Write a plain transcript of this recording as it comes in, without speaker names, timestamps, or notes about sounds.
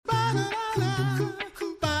You're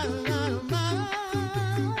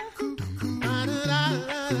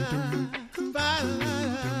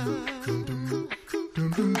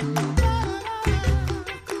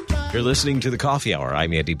listening to The Coffee Hour.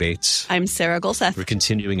 I'm Andy Bates. I'm Sarah Golseth. We're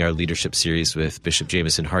continuing our leadership series with Bishop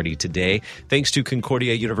Jamison Hardy today. Thanks to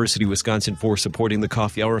Concordia University, Wisconsin for supporting The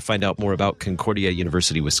Coffee Hour. Find out more about Concordia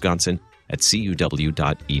University, Wisconsin at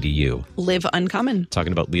cuw.edu. Live uncommon.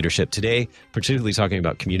 Talking about leadership today, particularly talking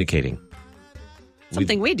about communicating.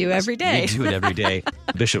 Something we do every day. We do it every day.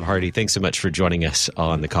 Bishop Hardy, thanks so much for joining us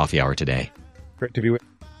on The Coffee Hour today. Great to be with you.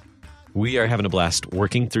 We are having a blast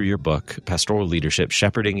working through your book, Pastoral Leadership,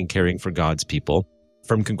 Shepherding and Caring for God's People,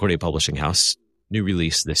 from Concordia Publishing House. New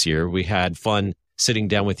release this year. We had fun sitting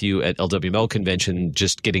down with you at LWML convention,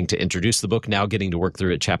 just getting to introduce the book, now getting to work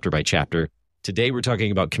through it chapter by chapter. Today, we're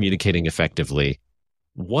talking about communicating effectively.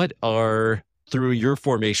 What are, through your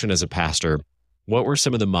formation as a pastor, what were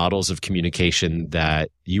some of the models of communication that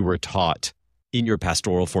you were taught in your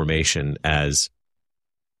pastoral formation as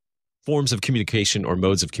forms of communication or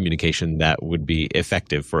modes of communication that would be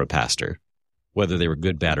effective for a pastor, whether they were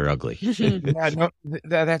good, bad, or ugly?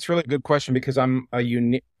 That's really a good question, because I'm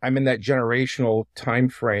in that generational time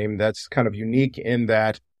frame that's kind of unique in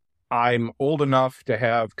that I'm old enough to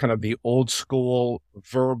have kind of the old school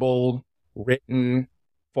verbal, written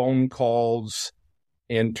phone calls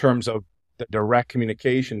in terms of the direct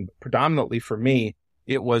communication. Predominantly for me,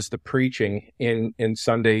 it was the preaching in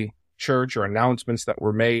Sunday church or announcements that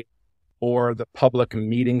were made, or the public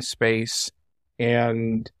meeting space.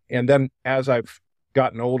 And then as I've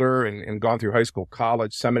gotten older and gone through high school,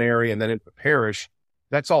 college, seminary, and then into parish,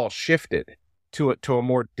 that's all shifted to a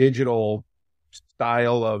more digital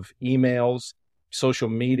style of emails, social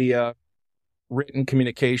media, written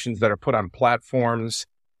communications that are put on platforms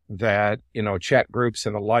that, chat groups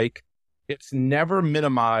and the like. It's never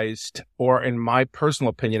minimized, or in my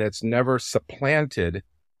personal opinion, it's never supplanted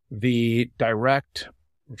the direct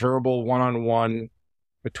verbal one-on-one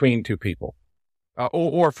between two people,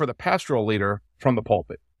 or for the pastoral leader from the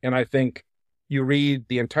pulpit. And I think you read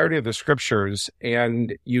the entirety of the scriptures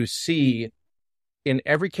and you see in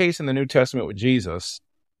every case in the New Testament with Jesus,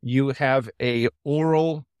 you have a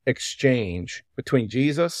oral exchange between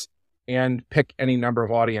Jesus and pick any number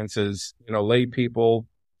of audiences, lay people,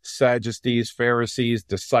 Sadducees, Pharisees,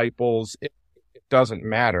 disciples, it doesn't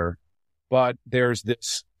matter. But there's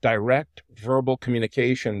this direct verbal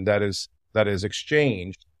communication that is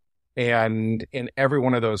exchanged. And in every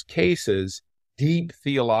one of those cases, deep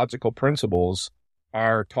theological principles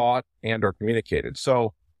are taught and are communicated.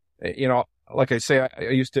 So, like I say,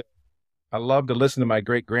 I love to listen to my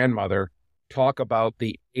great-grandmother talk about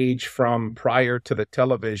the age from prior to the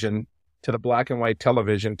television, to the black and white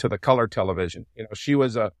television, to the color television. She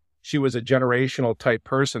was a generational type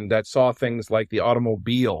person that saw things like the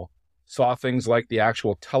automobile, saw things like the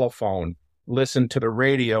actual telephone, listened to the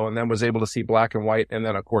radio, and then was able to see black and white, and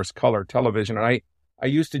then, of course, color television. And I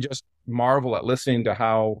used to just marvel at listening to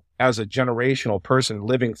how, as a generational person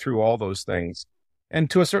living through all those things, and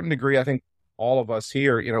to a certain degree, I think all of us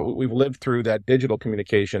here, we've lived through that digital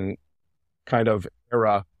communication kind of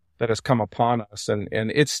era that has come upon us, and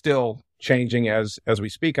it's still changing as we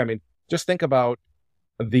speak. I mean, just think about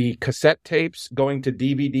the cassette tapes going to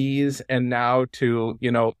DVDs and now to,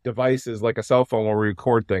 devices like a cell phone where we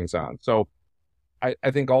record things on. So I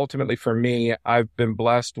think ultimately for me, I've been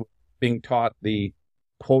blessed with being taught the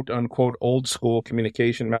quote unquote old school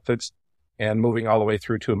communication methods and moving all the way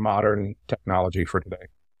through to modern technology for today.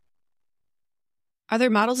 Are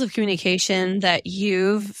there models of communication that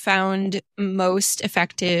you've found most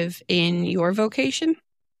effective in your vocation?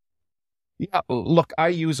 Yeah, look, I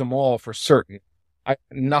use them all for certain.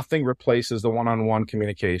 Nothing replaces the one-on-one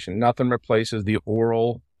communication. Nothing replaces the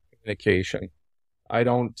oral communication. I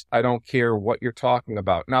don't care what you're talking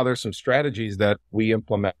about. Now, there's some strategies that we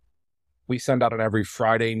implement. We send out an every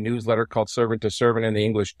Friday newsletter called Servant to Servant in the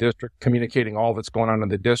English District, communicating all that's going on in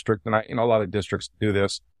the district. And a lot of districts do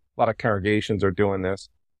this. A lot of congregations are doing this.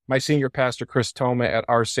 My senior pastor, Chris Toma at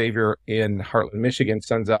Our Savior in Heartland, Michigan,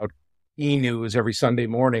 sends out e-news every Sunday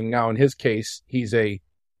morning. Now, in his case, he's a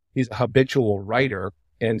habitual writer.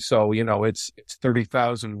 And so, it's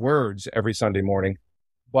 30,000 words every Sunday morning.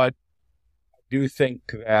 But I do think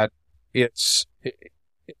that it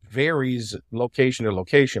varies location to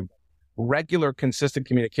location. Regular, consistent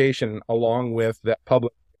communication along with that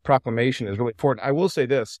public proclamation is really important. I will say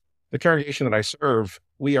this, the congregation that I serve,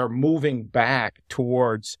 we are moving back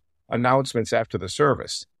towards announcements after the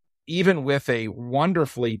service, even with a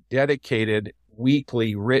wonderfully dedicated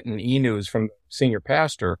weekly written e-news from the senior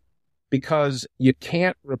pastor, because you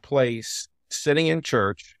can't replace sitting in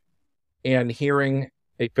church and hearing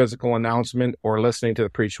a physical announcement or listening to the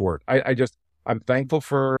preached word. I'm thankful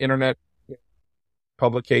for internet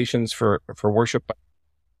publications for worship, but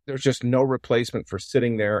there's just no replacement for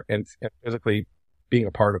sitting there and physically being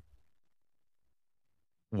a part of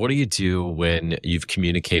it. What do you do when you've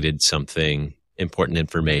communicated something, important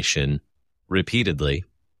information, repeatedly?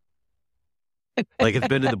 Like it's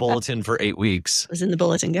been in the bulletin for 8 weeks. It was in the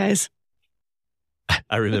bulletin, guys.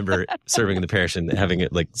 I remember serving in the parish and having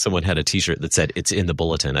it like someone had a T-shirt that said it's in the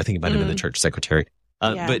bulletin. I think it might have been the church secretary.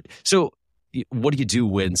 But so what do you do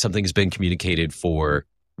when something's been communicated for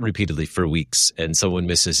repeatedly for weeks and someone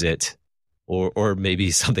misses it, or maybe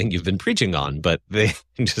something you've been preaching on, but they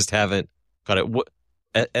just haven't got it? What,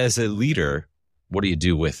 as a leader, what do you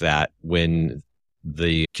do with that when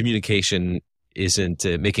the communication isn't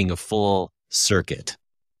making a full circuit?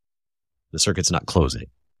 The circuit's not closing.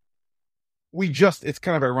 It's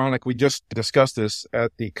kind of ironic. We just discussed this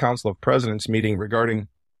at the Council of Presidents meeting regarding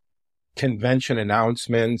convention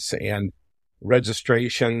announcements and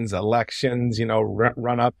registrations, elections,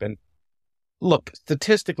 run up. And look,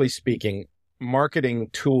 statistically speaking, marketing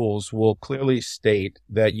tools will clearly state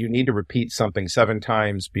that you need to repeat something 7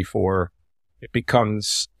 times before it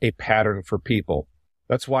becomes a pattern for people.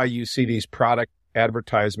 That's why you see these product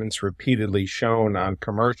advertisements repeatedly shown on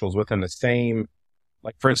commercials within the same,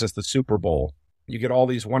 like for instance, the Super Bowl. You get all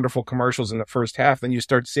these wonderful commercials in the first half, then you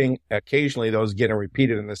start seeing occasionally those getting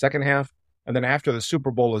repeated in the second half. And then after the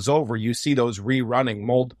Super Bowl is over, you see those rerunning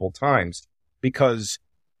multiple times because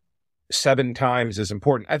 7 times is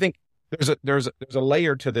important. I think there's a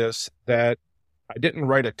layer to this that I didn't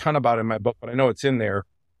write a ton about in my book, but I know it's in there,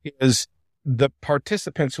 is the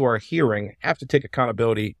participants who are hearing have to take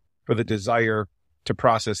accountability for the desire to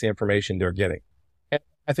process the information they're getting. And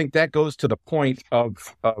I think that goes to the point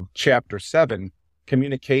of chapter 7,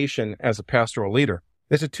 communication as a pastoral leader.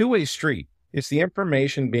 There's a two-way street. It's the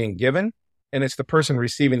information being given, and it's the person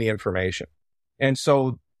receiving the information. And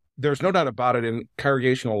so there's no doubt about it, in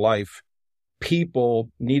congregational life,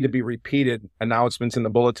 people need to be repeated announcements in the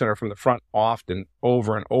bulletin or from the front often,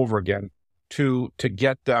 over and over again, to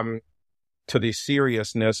get them to the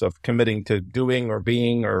seriousness of committing to doing or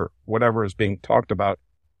being or whatever is being talked about.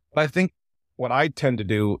 But I think what I tend to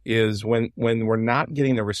do is when we're not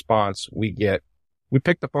getting the response we get, we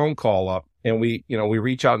pick the phone call up and we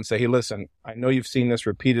reach out and say, hey, listen, I know you've seen this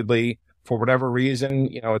repeatedly. For whatever reason,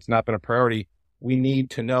 it's not been a priority. We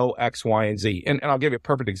need to know X, Y, and Z. And I'll give you a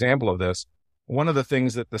perfect example of this. One of the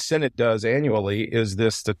things that the Synod does annually is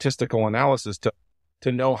this statistical analysis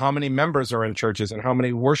to know how many members are in churches and how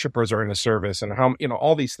many worshipers are in a service and how,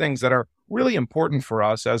 all these things that are really important for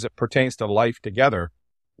us as it pertains to life together.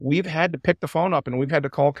 We've had to pick the phone up and we've had to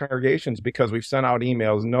call congregations because we've sent out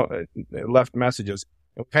emails, left messages,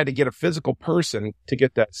 and we've had to get a physical person to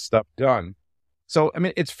get that stuff done. So,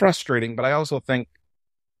 it's frustrating, but I also think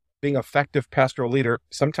being an effective pastoral leader,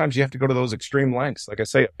 sometimes you have to go to those extreme lengths. Like I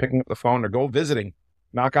say, picking up the phone or go visiting,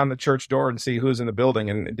 knock on the church door and see who's in the building.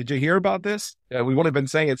 And did you hear about this? We've only been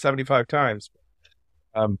saying it 75 times.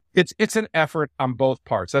 It's an effort on both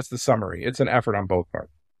parts. That's the summary. It's an effort on both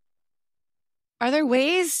parts. Are there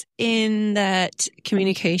ways in that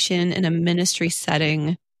communication in a ministry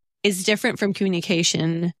setting is different from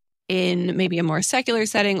communication in maybe a more secular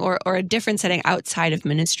setting or a different setting outside of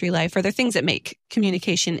ministry life? Are there things that make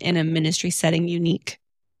communication in a ministry setting unique?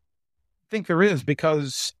 I think there is,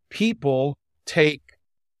 because people take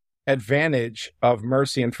advantage of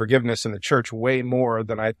mercy and forgiveness in the church way more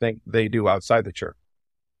than I think they do outside the church.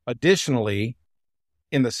 Additionally,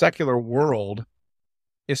 in the secular world,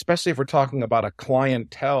 especially if we're talking about a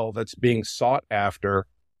clientele that's being sought after,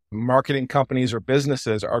 marketing companies or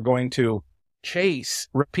businesses are going to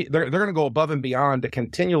they're going to go above and beyond to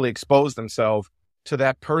continually expose themselves to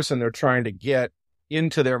that person they're trying to get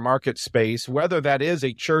into their market space, whether that is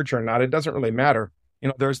a church or not. It doesn't really matter.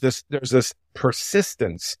 There's this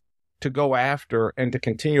persistence to go after and to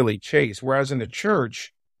continually chase. Whereas in the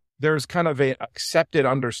church, there's kind of a accepted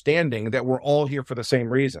understanding that we're all here for the same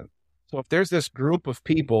reason. So if there's this group of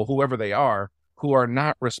people, whoever they are, who are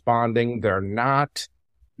not responding, they're not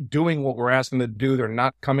doing what we're asking them to do, they're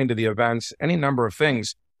not coming to the events, any number of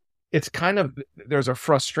things, it's kind of, there's a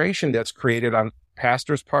frustration that's created on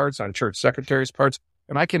pastors' parts, on church secretaries' parts.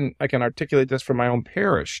 And I can articulate this from my own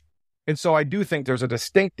parish. And so I do think there's a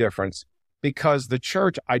distinct difference, because the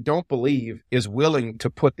church, I don't believe, is willing to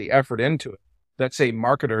put the effort into it that, say,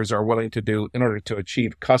 marketers are willing to do in order to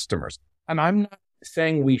achieve customers. And I'm not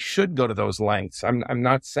saying we should go to those lengths. I'm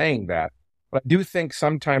not saying that. But I do think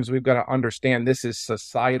sometimes we've got to understand this is a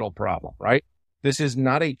societal problem, right? This is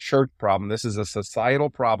not a church problem. This is a societal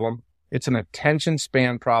problem. It's an attention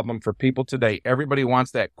span problem for people today. Everybody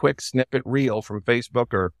wants that quick snippet reel from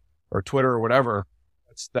Facebook or Twitter or whatever.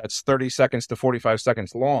 That's 30 seconds to 45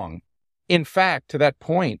 seconds long. In fact, to that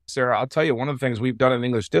point, Sarah, I'll tell you, one of the things we've done in the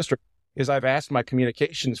English District is I've asked my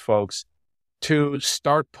communications folks to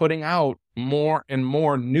start putting out more and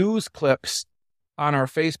more news clips on our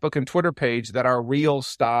Facebook and Twitter page that are reel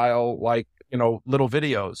style, like, little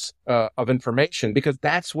videos of information, because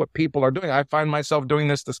that's what people are doing. I find myself doing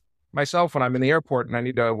this myself when I'm in the airport and I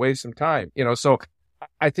need to waste some time, so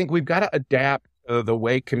I think we've got to adapt the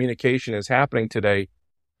way communication is happening today,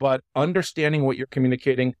 but understanding what you're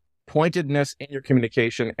communicating, pointedness in your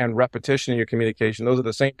communication and repetition in your communication, those are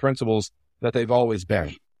the same principles that they've always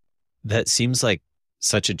been. That seems like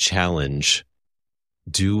such a challenge.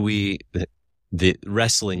 Do we, the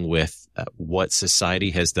wrestling with what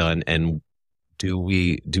society has done, and do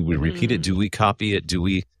we repeat it? Do we copy it? Do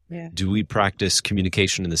we practice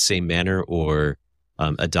communication in the same manner, or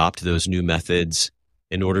adopt those new methods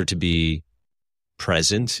in order to be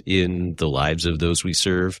present in the lives of those we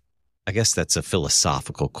serve? I guess that's a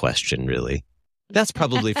philosophical question, really. That's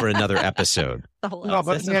probably for another episode. No,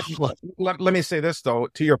 but let me say this, though,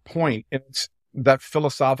 to your point, it's that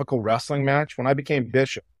philosophical wrestling match. When I became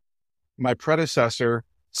bishop, my predecessor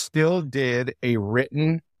still did a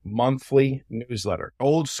written monthly newsletter,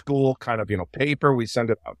 old school kind of, paper. We send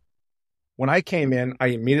it out. When I came in, I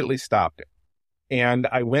immediately stopped it. And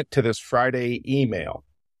I went to this Friday email.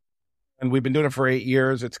 And we've been doing it for 8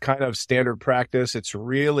 years. It's kind of standard practice. It's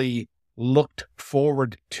really looked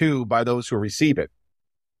forward to by those who receive it.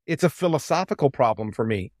 It's a philosophical problem for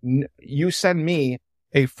me. You send me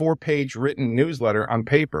a 4-page written newsletter on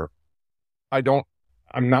paper.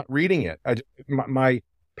 I'm not reading it. My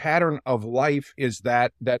pattern of life is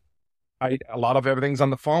that a lot of everything's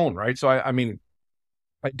on the phone, right? So I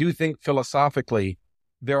do think philosophically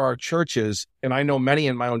there are churches, and I know many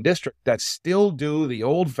in my own district, that still do the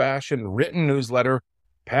old-fashioned written newsletter.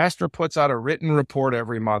 Pastor puts out a written report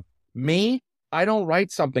every month. Me, I don't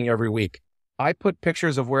write something every week. I put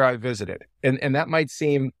pictures of where I visited. And that might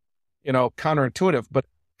seem, counterintuitive, but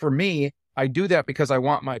for me, I do that because I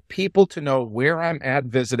want my people to know where I'm at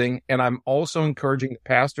visiting. And I'm also encouraging the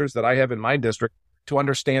pastors that I have in my district to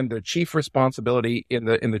understand their chief responsibility in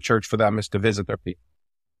the church for them is to visit their people.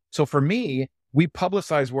 So for me, we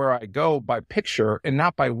publicize where I go by picture and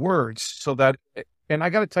not by words, so that, and I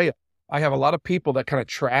got to tell you, I have a lot of people that kind of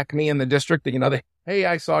track me in the district that, hey,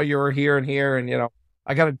 I saw you were here and here. And,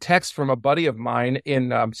 I got a text from a buddy of mine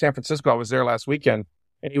in San Francisco. I was there last weekend,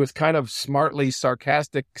 and he was kind of smartly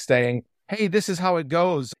sarcastic saying, hey, this is how it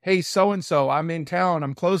goes. Hey, so-and-so, I'm in town.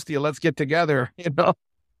 I'm close to you. Let's get together.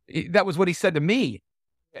 That was what he said to me.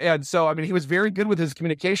 And so, he was very good with his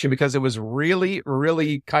communication because it was really,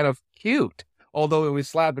 really kind of cute. Although it was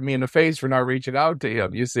slapping me in the face for not reaching out to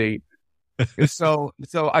him, you see. So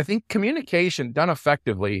I think communication done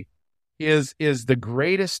effectively is the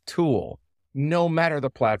greatest tool, no matter the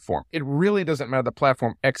platform. It really doesn't matter the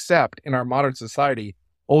platform, except in our modern society,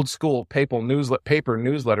 old school paper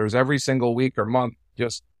newsletters every single week or month,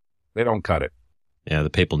 they don't cut it. Yeah, the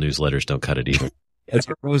papal newsletters don't cut it either. It's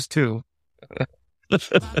gross too. We're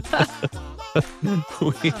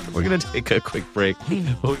going to take a quick break. We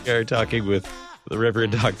are talking with the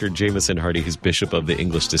Reverend Dr. Jameson Hardy, who's Bishop of the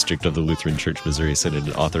English District of the Lutheran Church Missouri Synod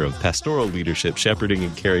and author of Pastoral Leadership, Shepherding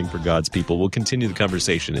and Caring for God's People. We'll continue the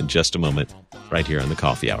conversation in just a moment, right here on the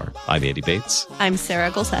Coffee Hour. I'm Andy Bates. I'm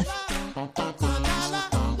Sarah Golseth.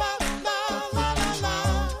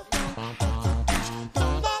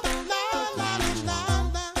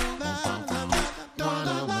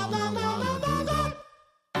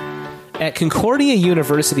 At Concordia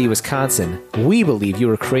University, Wisconsin, we believe you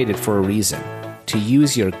were created for a reason: to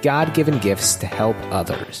use your God-given gifts to help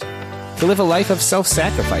others, to live a life of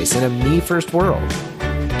self-sacrifice in a me-first world,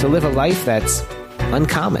 to live a life that's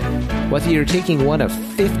uncommon. Whether you're taking one of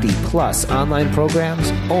 50-plus online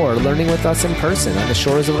programs or learning with us in person on the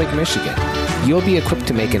shores of Lake Michigan, you'll be equipped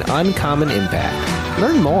to make an uncommon impact.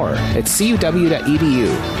 Learn more at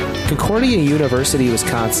cuw.edu. Concordia University,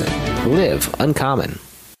 Wisconsin. Live uncommon.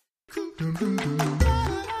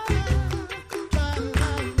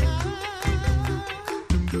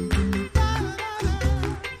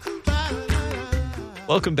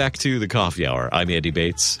 Welcome back to the Coffee Hour. I'm Andy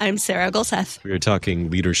Bates. I'm Sarah Golseth. We are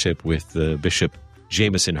talking leadership with Bishop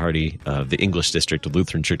Jameson Hardy of the English District of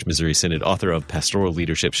Lutheran Church Missouri Synod, author of Pastoral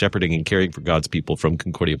Leadership, Shepherding and Caring for God's People from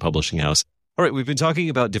Concordia Publishing House. All right, we've been talking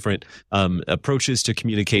about different approaches to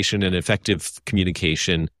communication and effective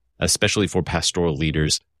communication, especially for pastoral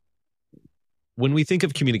leaders. When we think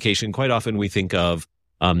of communication, quite often we think of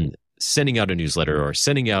sending out a newsletter or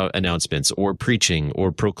sending out announcements or preaching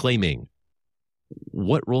or proclaiming,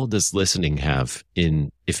 what role does listening have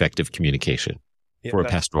in effective communication for a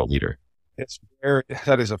pastoral leader?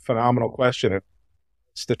 That is a phenomenal question.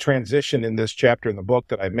 It's the transition in this chapter in the book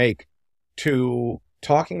that I make to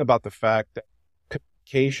talking about the fact that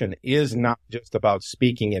communication is not just about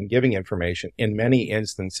speaking and giving information. In many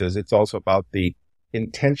instances, it's also about the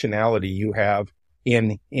intentionality you have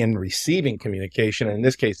in receiving communication, and in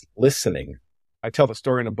this case, listening. I tell the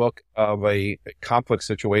story in a book of a conflict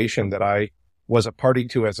situation that I was a party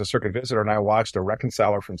to as a circuit visitor, and I watched a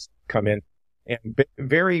reconciler come in. And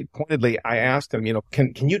very pointedly, I asked him,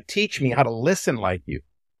 can you teach me how to listen like you?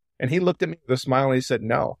 And he looked at me with a smile and he said,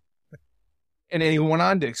 no. And then he went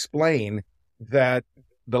on to explain that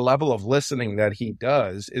the level of listening that he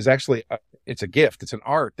does is actually, it's a gift. It's an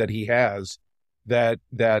art that he has that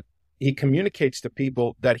he communicates to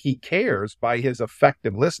people that he cares by his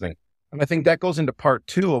effective listening. And I think that goes into part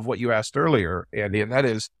 2 of what you asked earlier, Andy, and that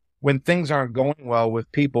is when things aren't going well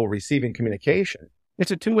with people receiving communication, it's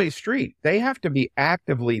a two-way street. They have to be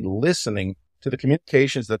actively listening to the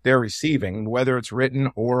communications that they're receiving, whether it's written,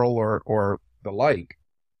 oral, or the like,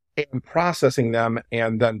 and processing them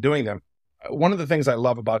and then doing them. One of the things I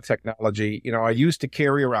love about technology, I used to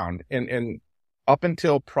carry around and up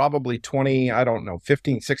until probably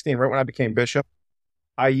 15, 16, right when I became bishop,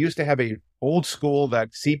 I used to have a old school,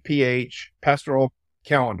 that CPH pastoral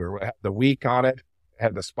calendar. It had the week on it,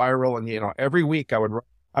 had the spiral, and every week I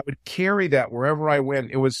would carry that wherever I went.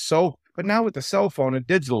 It was so, but now with the cell phone and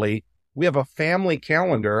digitally, we have a family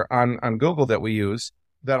calendar on Google that we use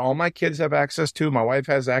that all my kids have access to. My wife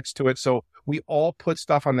has access to it. So we all put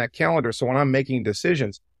stuff on that calendar. So when I'm making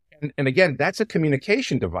decisions, and again, that's a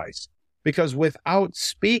communication device, because without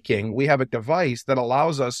speaking, we have a device that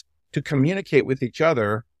allows us to communicate with each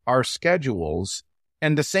other, our schedules.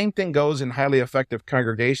 And the same thing goes in highly effective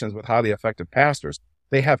congregations with highly effective pastors.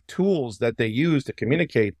 They have tools that they use to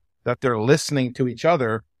communicate that they're listening to each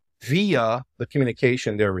other via the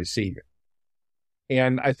communication they're receiving.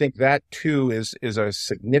 And I think that too is a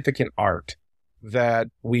significant art that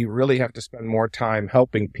we really have to spend more time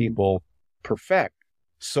helping people perfect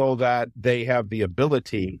so that they have the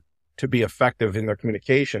ability to be effective in their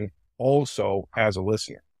communication also as a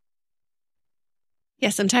listener. Yeah,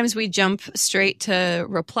 sometimes we jump straight to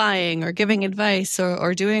replying or giving advice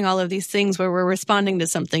or doing all of these things where we're responding to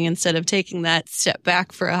something instead of taking that step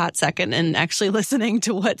back for a hot second and actually listening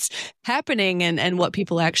to what's happening and what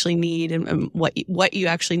people actually need and what you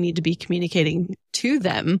actually need to be communicating to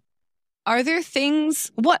them. Are there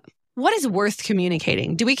things, what is worth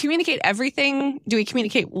communicating? Do we communicate everything? Do we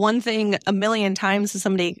communicate one thing a million times so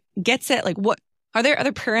somebody gets it? Like, what are there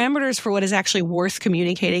other parameters for what is actually worth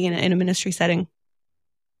communicating in a ministry setting?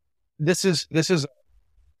 This is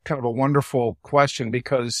kind of a wonderful question,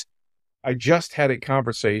 because I just had a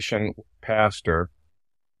conversation with a pastor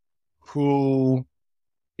who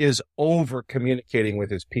is over communicating with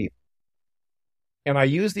his people. And I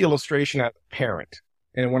use the illustration as a parent.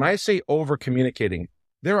 And when I say over communicating,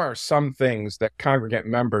 there are some things that congregant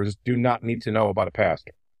members do not need to know about a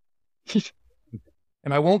pastor.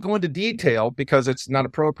 And I won't go into detail because it's not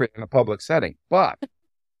appropriate in a public setting, but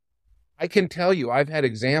I can tell you, I've had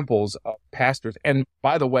examples of pastors, and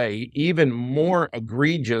by the way, even more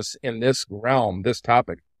egregious in this realm, this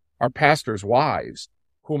topic, are pastors' wives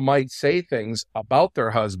who might say things about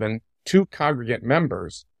their husband to congregant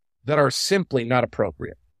members that are simply not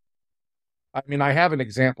appropriate. I mean, I have an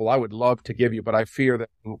example I would love to give you, but I fear that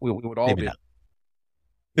we would all Maybe be. not.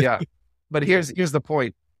 Yeah, but here's the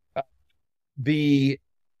point. The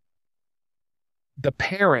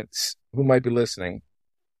parents who might be listening,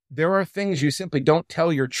 there are things you simply don't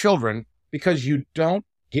tell your children because you don't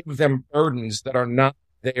give them burdens that are not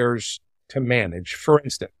theirs to manage. For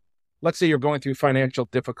instance, let's say you're going through financial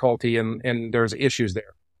difficulty and there's issues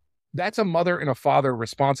there. That's a mother and a father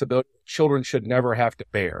responsibility children should never have to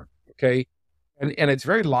bear, okay? And it's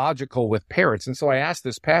very logical with parents. And so I asked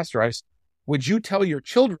this pastor, would you tell your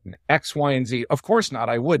children X, Y, and Z? Of course not,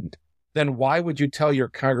 I wouldn't. Then why would you tell your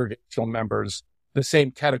congregational members the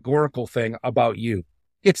same categorical thing about you?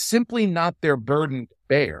 It's simply not their burden to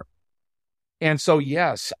bear. And so,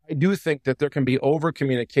 yes, I do think that there can be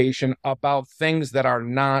over-communication about things that are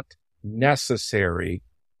not necessary.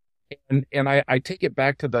 And I take it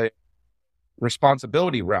back to the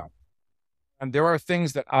responsibility realm. And there are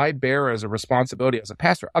things that I bear as a responsibility as a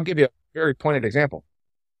pastor. I'll give you a very pointed example.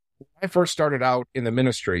 When I first started out in the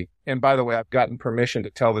ministry, and by the way, I've gotten permission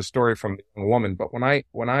to tell this story from the young woman, but when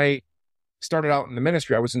I started out in the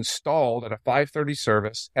ministry, I was installed at a 5:30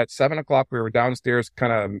 service. At 7 o'clock, we were downstairs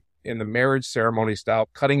kind of in the marriage ceremony style,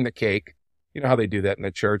 cutting the cake. You know how they do that in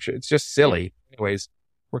the church. It's just silly. Anyways,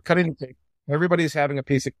 we're cutting the cake. Everybody's having a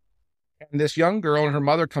piece of cake. And this young girl and her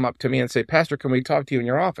mother come up to me and say, Pastor, can we talk to you in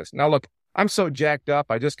your office? Now, look, I'm so jacked up.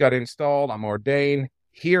 I just got installed. I'm ordained.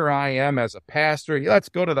 Here I am as a pastor. Let's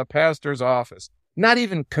go to the pastor's office. Not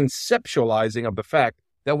even conceptualizing of the fact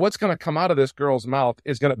that what's going to come out of this girl's mouth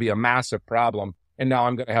is going to be a massive problem. And now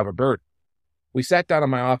I'm going to have a burden. We sat down in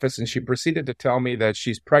my office and she proceeded to tell me that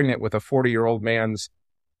she's pregnant with a 40-year-old man's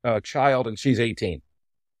child and she's 18.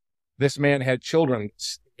 This man had children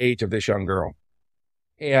the age of this young girl.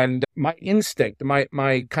 And my instinct,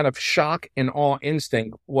 my kind of shock and awe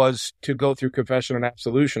instinct was to go through confession and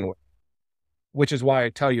absolution with, which is why I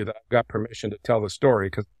tell you that I've got permission to tell the story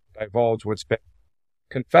because I divulge what's been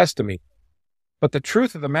confessed to me. But the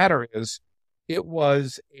truth of the matter is, it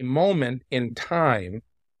was a moment in time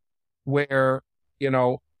where,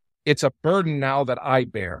 it's a burden now that I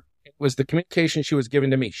bear. It was the communication she was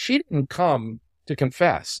giving to me. She didn't come to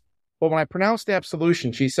confess. But when I pronounced the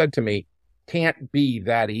absolution, she said to me, can't be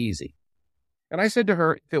that easy. And I said to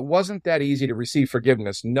her, if it wasn't that easy to receive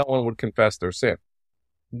forgiveness, no one would confess their sin.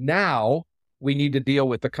 Now we need to deal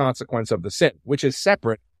with the consequence of the sin, which is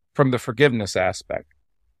separate from the forgiveness aspect.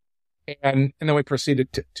 And then we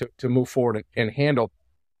proceeded to move forward and handle.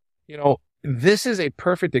 This is a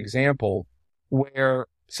perfect example where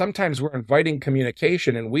sometimes we're inviting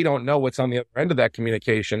communication and we don't know what's on the other end of that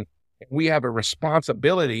communication. And we have a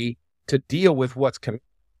responsibility to deal with what's coming.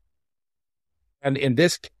 And in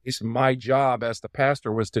this case, my job as the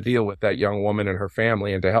pastor was to deal with that young woman and her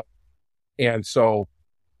family and to help. And so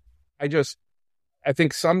I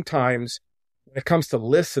think sometimes when it comes to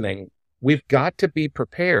listening, we've got to be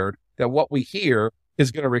prepared that what we hear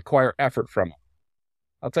is going to require effort from us.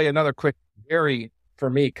 I'll tell you another quick, very, for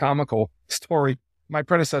me, comical story. My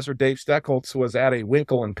predecessor, Dave Steckholz, was at a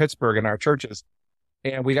Winkle in Pittsburgh in our churches.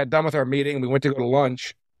 And we got done with our meeting. We went to go to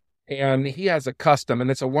lunch. And he has a custom, and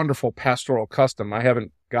it's a wonderful pastoral custom. I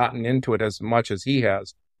haven't gotten into it as much as he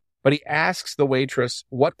has. But he asks the waitress,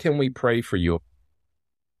 what can we pray for you?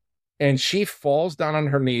 And she falls down on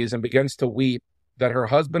her knees and begins to weep that her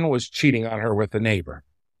husband was cheating on her with a neighbor.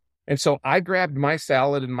 And so I grabbed my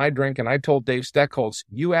salad and my drink, and I told Dave Steckholz,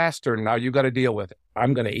 you asked her, now you got to deal with it.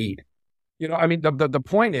 I'm going to eat. The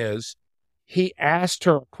point is, he asked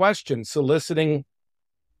her a question soliciting,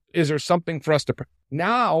 is there something for us to pray?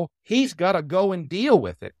 Now he's got to go and deal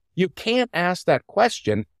with it. You can't ask that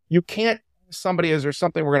question. You can't ask somebody, is there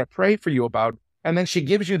something we're going to pray for you about? And then she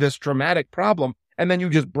gives you this dramatic problem, and then you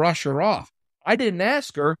just brush her off. I didn't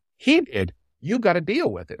ask her. He did. You got to deal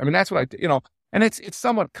with it. That's what and it's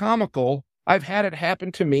somewhat comical. I've had it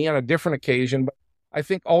happen to me on a different occasion, but I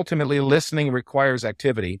think ultimately listening requires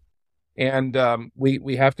activity. And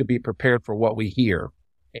we have to be prepared for what we hear,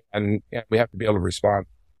 and we have to be able to respond.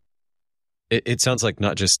 It sounds like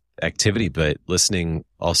not just activity, but listening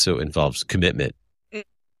also involves commitment.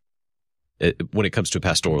 When it comes to a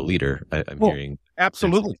pastoral leader, I'm hearing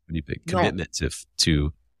absolutely pretty big commitment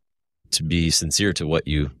to be sincere to what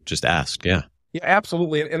you just asked. Yeah,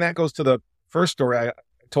 absolutely. And that goes to the first story I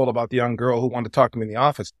told about the young girl who wanted to talk to me in the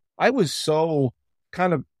office. I was so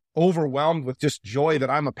kind of overwhelmed with just joy that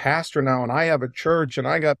I'm a pastor now and I have a church and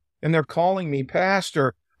they're calling me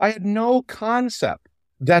pastor. I had no concept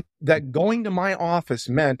that going to my office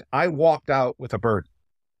meant I walked out with a burden,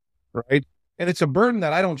 right? And it's a burden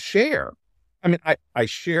that I don't share. I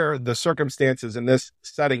share the circumstances in this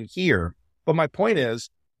setting here, but my point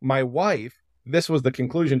is, my wife, this was the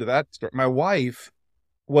conclusion to that story. My wife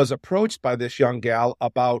was approached by this young gal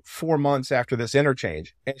about 4 months after this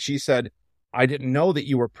interchange. And she said, I didn't know that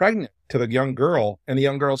you were pregnant, to the young girl. And the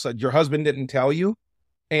young girl said, your husband didn't tell you?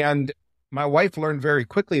 And my wife learned very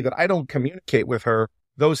quickly that I don't communicate with her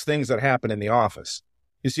those things that happen in the office.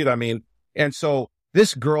 You see what I mean? And so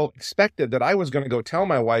this girl expected that I was going to go tell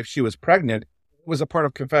my wife she was pregnant. It was a part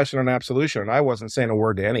of confession and absolution, and I wasn't saying a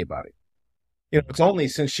word to anybody. It's only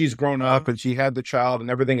since she's grown up and she had the child and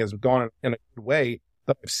everything has gone in a good way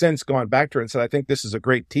that I've since gone back to her and said, I think this is a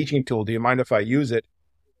great teaching tool. Do you mind if I use it?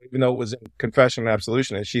 Even though it was in confession and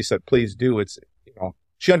absolution. And she said, please do.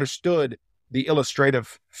 She understood the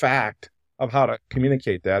illustrative fact of how to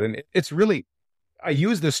communicate that. And it's really, I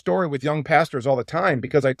use this story with young pastors all the time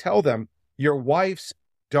because I tell them, your wives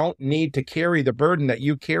don't need to carry the burden that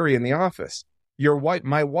you carry in the office.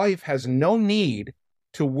 My wife has no need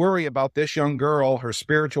to worry about this young girl, her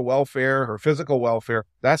spiritual welfare, her physical welfare.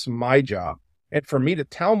 That's my job. And for me to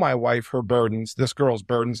tell my wife her burdens, this girl's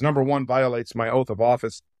burdens, number one, violates my oath of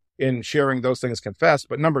office in sharing those things confessed.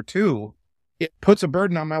 But number two, it puts a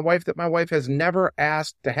burden on my wife that my wife has never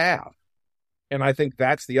asked to have. And I think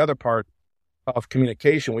that's the other part of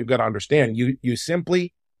communication we've got to understand. You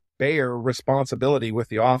simply bear responsibility with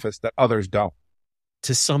the office that others don't.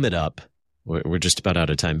 To sum it up, we're just about out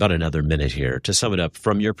of time, about another minute here. To sum it up,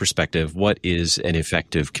 from your perspective, what is an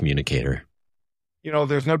effective communicator?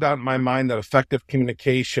 There's no doubt in my mind that effective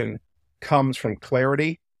communication comes from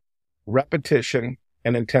clarity, repetition,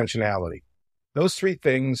 and intentionality. Those three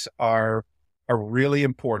things are really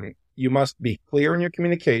important. You must be clear in your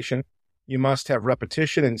communication. You must have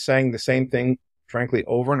repetition in saying the same thing, frankly,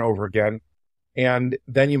 over and over again. And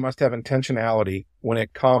then you must have intentionality when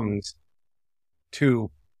it comes to,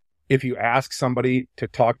 if you ask somebody to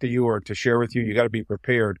talk to you or to share with you, you got to be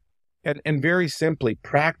prepared. And very simply,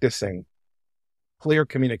 practicing clear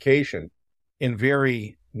communication in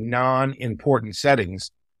very non-important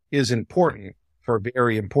settings is important for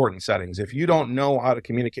very important settings. If you don't know how to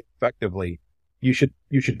communicate effectively, you should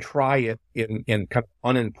try it in kind of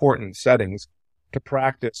unimportant settings to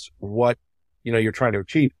practice what you're trying to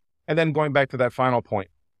achieve. And then going back to that final point,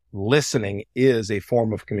 listening is a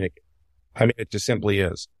form of communication. I mean, it just simply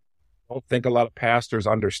is. I don't think a lot of pastors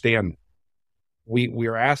understand. We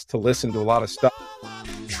are asked to listen to a lot of stuff.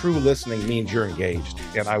 True listening means you're engaged.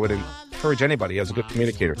 And I would encourage anybody as a good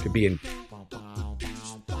communicator to be engaged.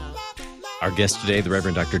 Our guest today, the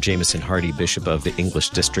Reverend Dr. Jameson Hardy, Bishop of the English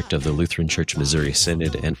District of the Lutheran Church Missouri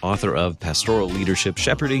Synod and author of Pastoral Leadership,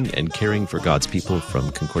 Shepherding and Caring for God's People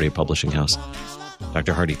from Concordia Publishing House.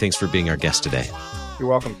 Dr. Hardy, thanks for being our guest today. You're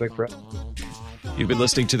welcome. Thanks, Brett. You've been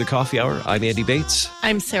listening to The Coffee Hour. I'm Andy Bates.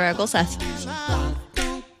 I'm Sarah Golseth.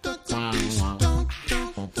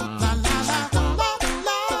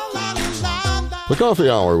 The Coffee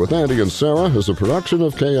Hour with Andy and Sarah is a production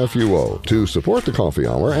of KFUO. To support the Coffee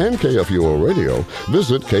Hour and KFUO Radio,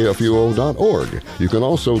 visit KFUO.org. You can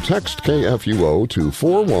also text KFUO to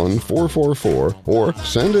 41444 or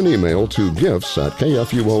send an email to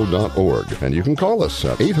gifts@KFUO.org. And you can call us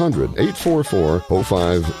at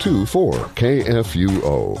 800-844-0524.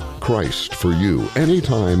 KFUO. Christ for you,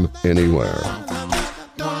 anytime, anywhere.